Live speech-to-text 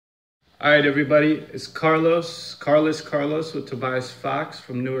All right, everybody. It's Carlos with Tobias Fox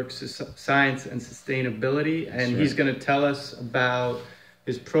from Newark Science and Sustainability, and he's going to tell us about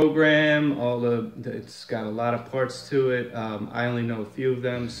his program. It's got a lot of parts to it. I only know a few of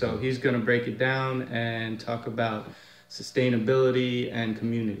them, so he's going to break it down and talk about sustainability and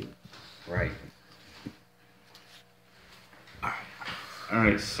community. Right. All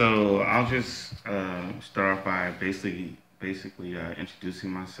right. So I'll just start off by basically introducing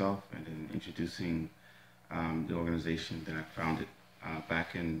myself and then introducing the organization that I founded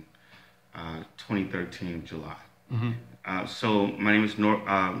back in 2013 July. Mm-hmm. So my name is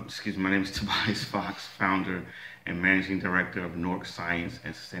my name is Tobias Fox, founder and managing director of Newark Science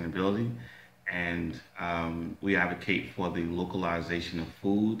and Sustainability, and we advocate for the localization of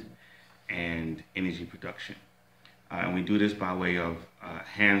food and energy production. And we do this by way of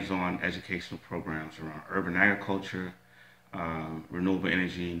hands-on educational programs around urban agriculture, renewable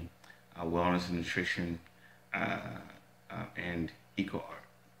energy, wellness and nutrition, and eco-art.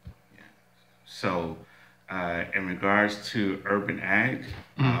 Yeah. So in regards to urban ag,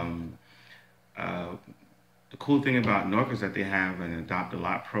 the cool thing about Newark is that they have an adopt a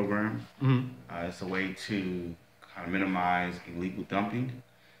lot program. It's a way to kind of minimize illegal dumping,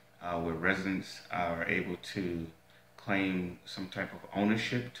 where residents are able to claim some type of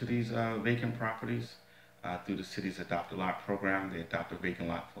ownership to these vacant properties. Through the city's Adopt a Lot program. They adopt a vacant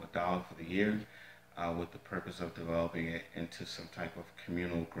lot for $1 for the year with the purpose of developing it into some type of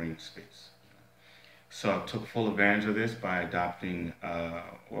communal green space. So I took full advantage of this by adopting,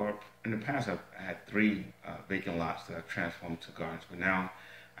 or in the past I've had 3 vacant lots that I've transformed to gardens, but now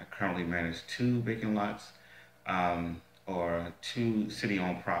I currently manage 2 vacant lots, or 2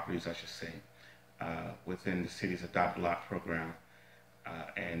 city-owned properties, I should say, within the city's Adopt a Lot program,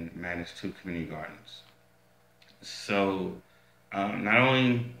 and manage 2 community gardens. So not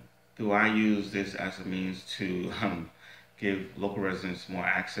only do I use this as a means to give local residents more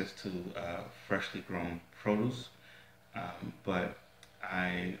access to freshly grown produce, but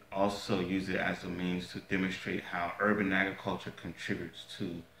I also use it as a means to demonstrate how urban agriculture contributes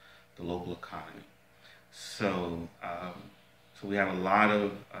to the local economy. So, so we have a lot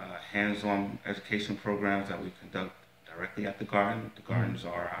of hands-on education programs that we conduct directly at the garden. The gardens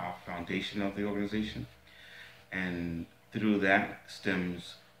are our foundation of the organization. And through that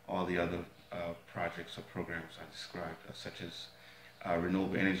stems all the other projects or programs I described, such as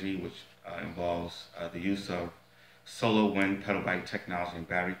renewable energy, which involves the use of solar, wind, pedal bike technology and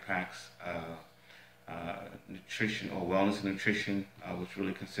battery packs, nutrition or wellness and nutrition, which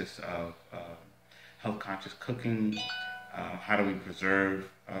really consists of health-conscious cooking, how do we preserve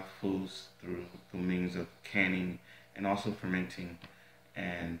foods through means of canning and also fermenting,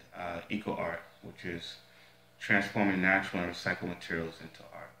 and eco-art, which is transforming natural and recycled materials into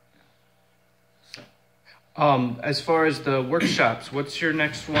art. So. As far as the workshops, what's your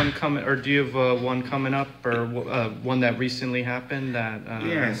next one coming, or do you have one coming up, or one that recently happened?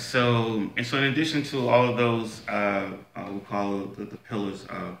 Yeah. So in addition to all of those, we call the pillars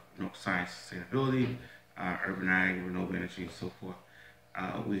of science, sustainability, urban ag, renewable energy, and so forth.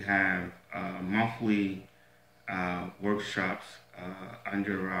 We have monthly workshops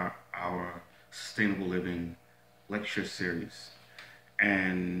under our sustainable living lecture series,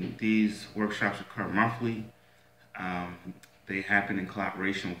 and these workshops occur monthly. They happen in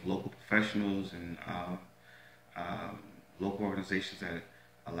collaboration with local professionals and local organizations that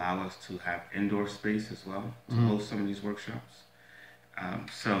allow us to have indoor space as well to host some of these workshops.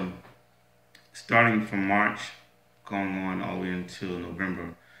 So starting from March, going on all the way until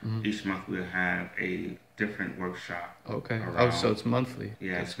November, each month we'll have a different workshop. Okay. Around, so it's monthly.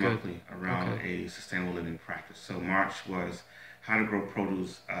 Yeah, That's it's monthly around a sustainable living practice. So March was how to grow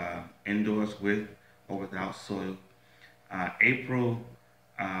produce indoors with or without soil. April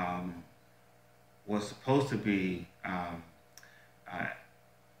was supposed to be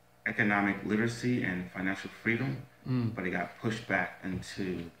economic literacy and financial freedom, but it got pushed back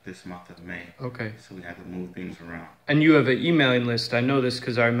into this month of May. Okay. So we had to move things around. And you have an emailing list. I know this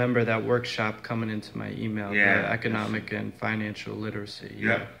because I remember that workshop coming into my email, the economic and financial literacy.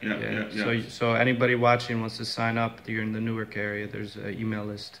 Yeah. So anybody watching wants to sign up, if you're in the Newark area, there's an email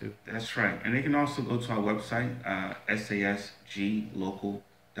list too. That's right. And they can also go to our website,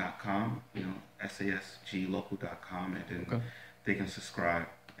 sasglocal.com, sasglocal.com, and then they can subscribe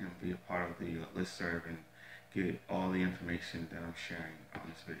and be a part of the listserv and get all the information that I'm sharing on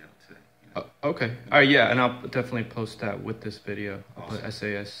this video today. Okay. All right, yeah, and I'll definitely post that with this video. I'll put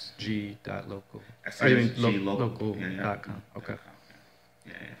sasg.local. sasglocal.com. Okay.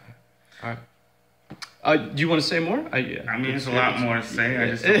 Yeah. All right. Do you want to say more? Yeah. I mean, it's a lot more to say. I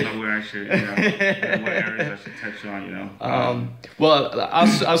just don't know where I should, what areas I should touch on, Well,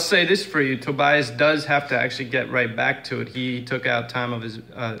 I'll say this for you. Tobias does have to actually get right back to it. He took out time of his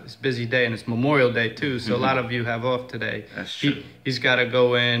busy day, and it's Memorial Day too. So a lot of you have off today. That's true. He's got to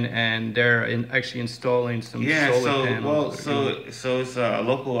go in, and they're actually installing some solar panels. So it's a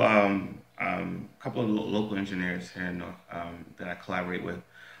local, couple of local engineers here in Newark that I collaborate with.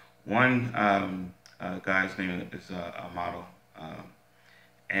 One guy's name is Amato,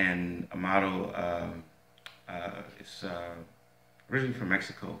 and Amato is originally from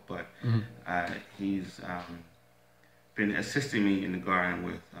Mexico, but he's been assisting me in the garden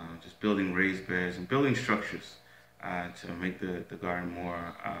with just building raised beds and building structures to make the garden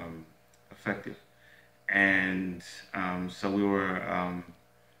more effective. And so we were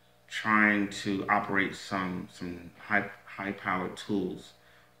trying to operate some high-powered tools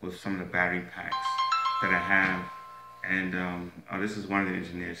with some of the battery packs that I have. And this is one of the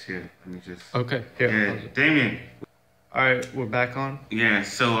engineers here. Let me just... Okay, here. Yeah, Damien. All right, we're back on. Yeah,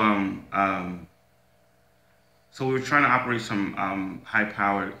 so so we were trying to operate some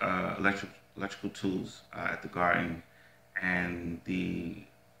high-powered electrical tools at the garden, and it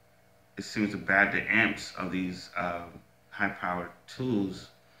seems the amps of these high-powered tools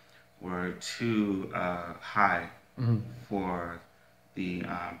were too high for the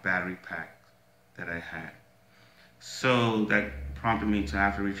battery pack that I had. So that prompted me to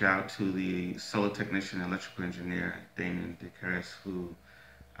have to reach out to the solar technician and electrical engineer, Damien de Carless, who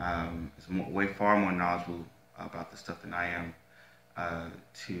is far more knowledgeable about this stuff than I am,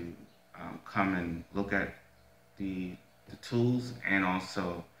 to come and look at the tools and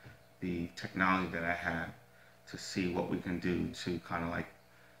also the technology that I have to see what we can do to kind of like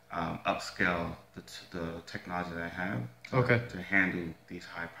upscale the technology that I have to handle these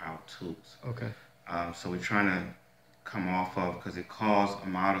high-powered tools. Okay. So we're trying to come off of, because it caused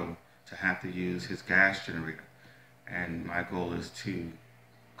Amato to have to use his gas generator, and my goal is to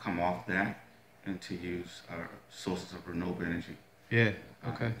come off that and to use sources of renewable energy. Yeah.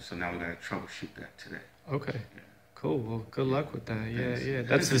 Okay. So now we got to troubleshoot that today. Okay. Yeah. Cool. Well, good luck with that. Yeah.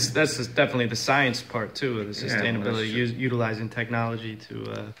 That's definitely the science part too of the sustainability, utilizing technology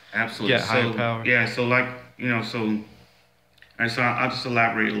to absolutely get higher power. Yeah. So like so I'll just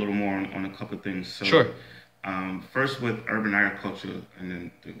elaborate a little more on a couple of things. So, sure. First, with urban agriculture and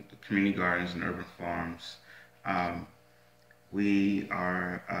then the community gardens and urban farms, we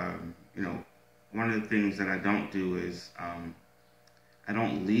are one of the things that I don't do is I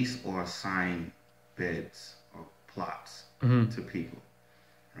don't lease or assign beds or plots to people,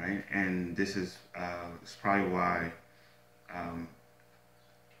 right? And this is it's probably why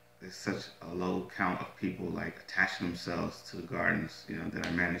there's such a low count of people like attaching themselves to the gardens, that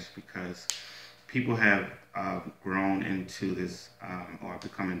I manage, because people have grown into this or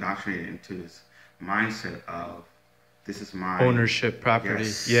become indoctrinated into this mindset of this is my ownership property.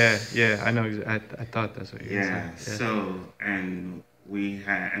 Yes. Yeah. I know. I thought that's what you were saying. Yeah. So and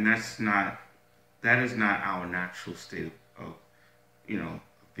that is not our natural state of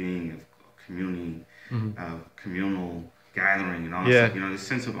being a community, communal gathering and all that stuff. The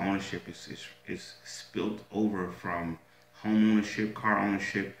sense of ownership is spilled over from home ownership, car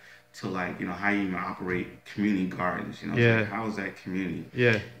ownership, to how you even operate community gardens. Like, how is that community?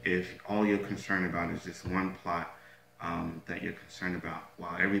 Yeah. If all you're concerned about is just one plot that you're concerned about,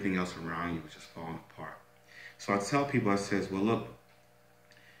 while everything else around you is just falling apart. So I tell people, I says, well, look,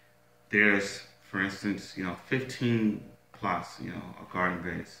 there's, for instance, 15 plots, a garden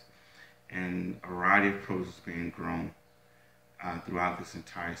base, and a variety of produce being grown throughout this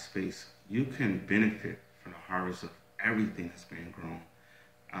entire space. You can benefit from the harvest of everything that's being grown.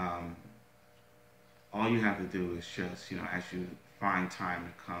 All you have to do is just, as you find time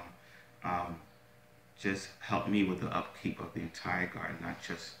to come, just help me with the upkeep of the entire garden, not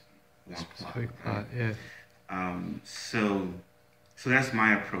just one plot. Right? Yeah. So that's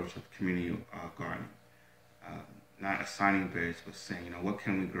my approach of community gardening. Not assigning beds, but saying, what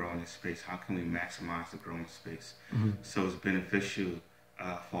can we grow in this space? How can we maximize the growing space so it's beneficial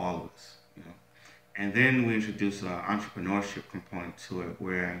for all of us? And then we introduce an entrepreneurship component to it,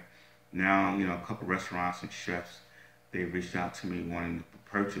 where now a couple restaurants and chefs, they reached out to me wanting to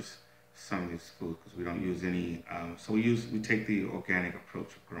purchase some of this food, because we don't use any. So we take the organic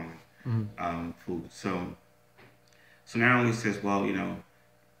approach of growing food. So now he says, well,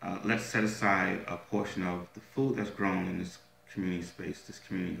 let's set aside a portion of the food that's grown in this community space, this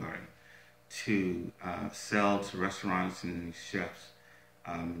community garden, to sell to restaurants and these chefs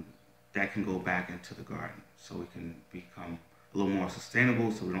that can go back into the garden, so we can become a little more sustainable,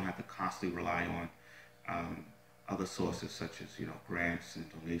 so we don't have to constantly rely on other sources such as grants and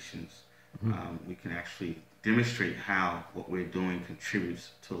donations, we can actually demonstrate how what we're doing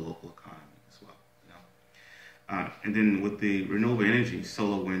contributes to the local economy as well. And then with the renewable energy,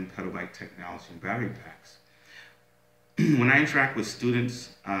 solar, wind, pedal bike technology, and battery packs, when I interact with students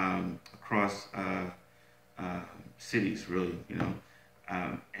across cities, really,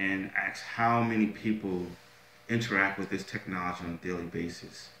 and ask how many people interact with this technology on a daily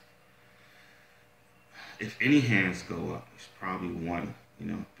basis, if any hands go up, it's probably one,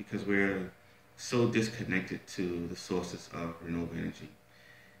 because we're so disconnected to the sources of renewable energy.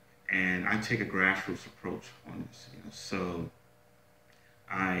 And I take a grassroots approach on this, so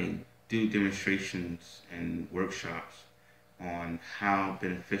I do demonstrations and workshops on how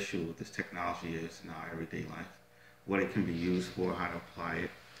beneficial this technology is in our everyday life, what it can be used for, how to apply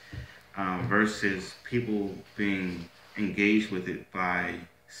it, versus people being engaged with it by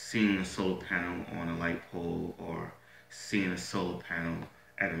seeing a solar panel on a light pole or seeing a solar panel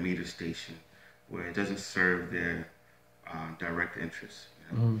at a meter station where it doesn't serve their direct interests.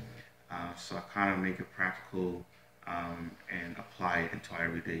 So I kind of make it practical and apply it into our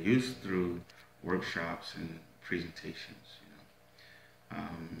everyday use through workshops and presentations.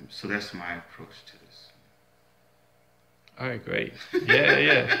 So that's my approach to this. All right, great.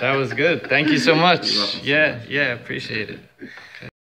 Yeah, that was good. Thank you so much. You're welcome. Yeah, appreciate it. Okay.